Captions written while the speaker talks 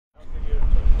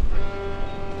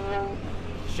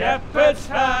Shepherd's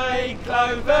hay,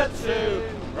 clover too,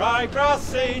 ryegrass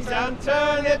seeds and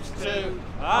turnips too.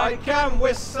 I can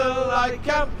whistle, I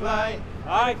can play,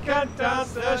 I can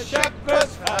dance the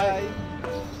shepherd's hay.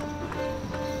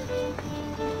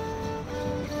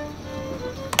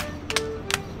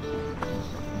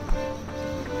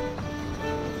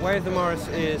 Way of the Morris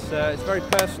is it's a very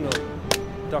personal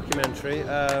documentary.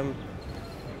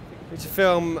 It's a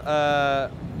film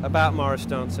about Morris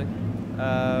dancing.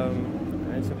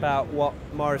 It's about what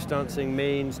Morris dancing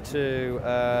means to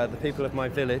the people of my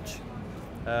village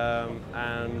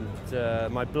and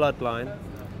my bloodline.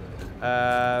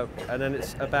 And then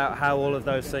it's about how all of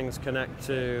those things connect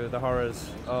to the horrors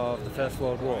of the First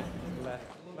World War. Left,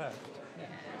 left.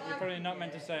 You're probably not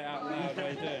meant to say it out loud while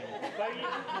you're doing it.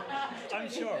 I'm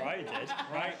sure I did.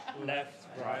 Right, left,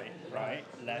 right, right,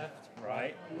 left,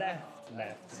 right, left,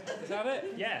 left. Is that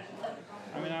it? Yeah.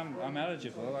 I mean, I'm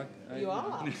eligible. You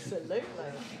are, absolutely.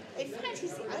 In fact,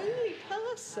 he's the only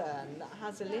person that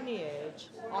has a lineage,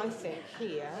 I think,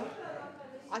 here.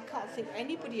 I can't think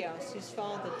anybody else whose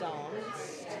father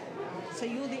danced. So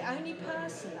you're the only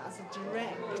person that has a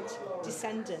direct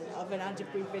descendant of an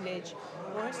Adderbury Village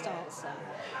Morris dancer.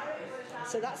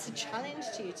 So that's a challenge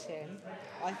to you, Tim,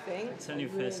 I think. It's only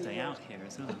your first day out here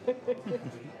as well.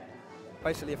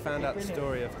 Basically, I found out the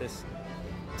story of this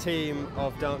team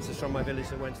of dancers from my village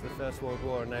that went to the First World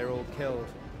War, and they were all killed,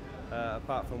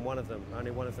 apart from one of them.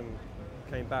 Only one of them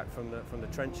came back from the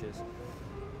trenches.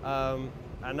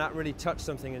 And that really touched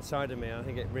something inside of me. I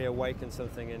think it reawakened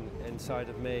something inside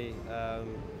of me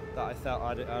that I felt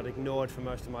I'd ignored for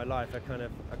most of my life. A kind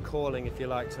of a calling, if you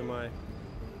like, to my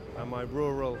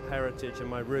rural heritage and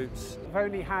my roots. I've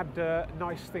only had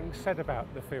nice things said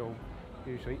about the film,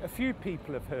 usually. A few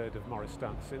people have heard of Morris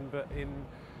dancing, but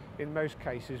in most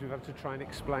cases we've had to try and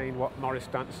explain what Morris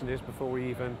dancing is before we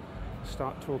even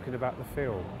start talking about the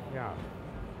film. Yeah.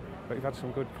 But we've had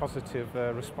some good positive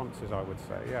responses, I would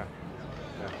say, yeah.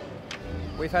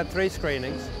 We've had 3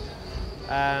 screenings,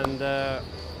 and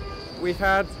we've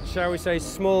had, shall we say,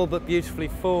 small but beautifully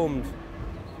formed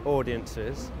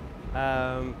audiences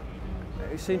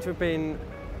who seem to have been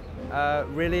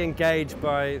really engaged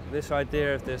by this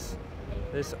idea of this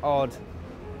odd,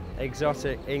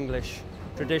 exotic English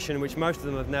tradition, which most of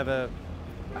them have never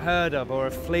heard of or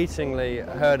have fleetingly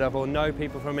heard of, or know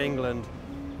people from England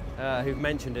who've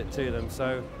mentioned it to them.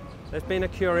 So there's been a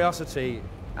curiosity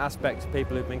aspect to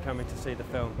people who've been coming to see the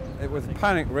film. It was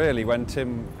panic really when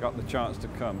Tim got the chance to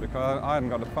come, because I hadn't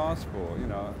got a passport, you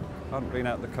know. I hadn't been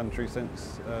out of the country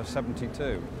since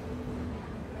 '72.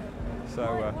 So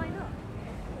Why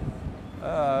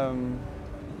not?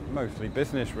 Mostly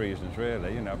business reasons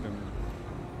really, you know, I've been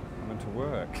coming to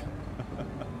work.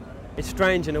 It's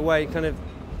strange in a way, kind of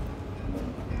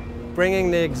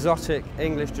bringing the exotic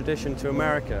English tradition to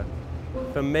America.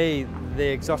 For me, the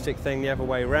exotic thing the other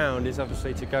way around is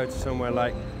obviously to go to somewhere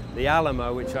like the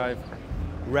Alamo, which I've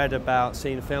read about,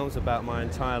 seen films about my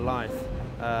entire life,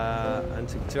 and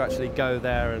to actually go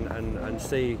there and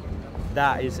see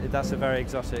that's a very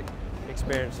exotic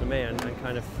experience for me, and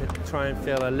kind of try and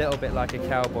feel a little bit like a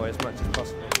cowboy as much as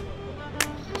possible.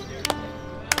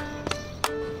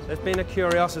 There's been a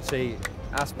curiosity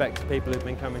aspect to people who've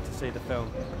been coming to see the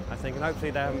film, I think, and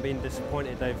hopefully they haven't been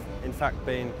disappointed. They've in fact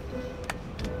been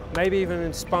maybe even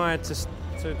inspired to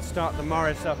start the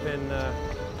Morris up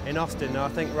in Austin. Now I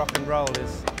think rock and roll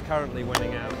is currently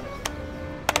winning out.